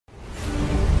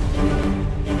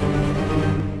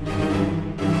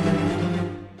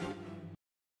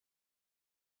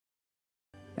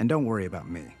And don't worry about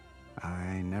me.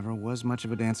 I never was much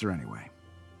of a dancer anyway.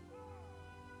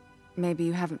 Maybe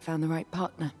you haven't found the right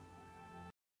partner.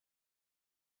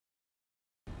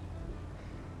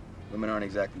 Women aren't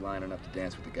exactly lining up to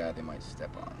dance with the guy they might step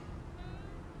on.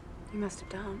 You must have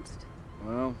danced.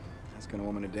 Well, asking a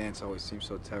woman to dance always seems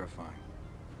so terrifying.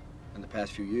 In the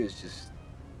past few years, just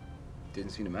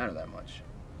didn't seem to matter that much.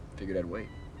 Figured I'd wait.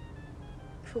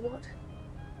 For what?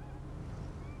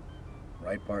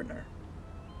 Right partner.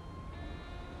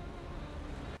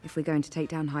 If we're going to take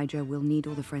down Hydra, we'll need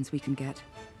all the friends we can get.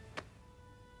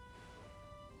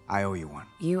 I owe you one.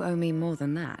 You owe me more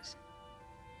than that.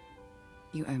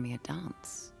 You owe me a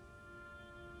dance.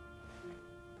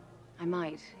 I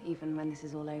might, even when this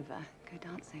is all over, go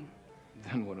dancing.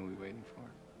 Then what are we waiting for?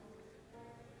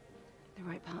 The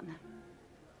right partner.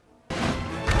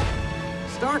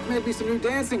 Stark made me some new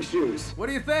dancing shoes. What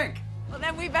do you think? Well,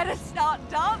 then we better start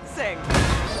dancing.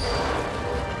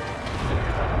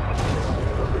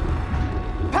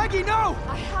 Peggy, no!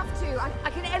 I have to. I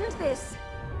can end this.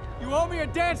 You owe me a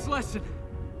dance lesson.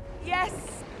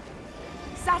 Yes.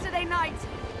 Saturday night.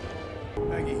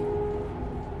 Peggy,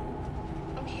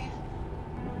 I'm here.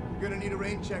 you're gonna need a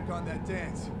rain check on that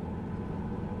dance.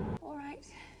 All right.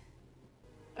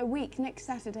 A week next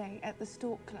Saturday at the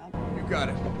Stalk Club. You got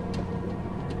it.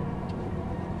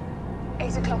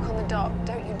 8 o'clock on the dot.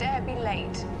 Don't you dare be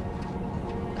late.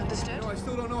 Understood? No, I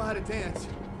still don't know how to dance.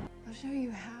 I'll show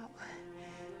you how.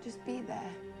 Just be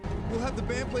there. We'll have the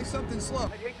band play something slow.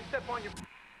 I'd hate to step on your...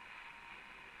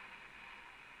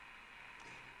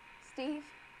 Steve?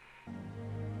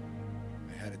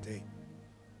 I had a date.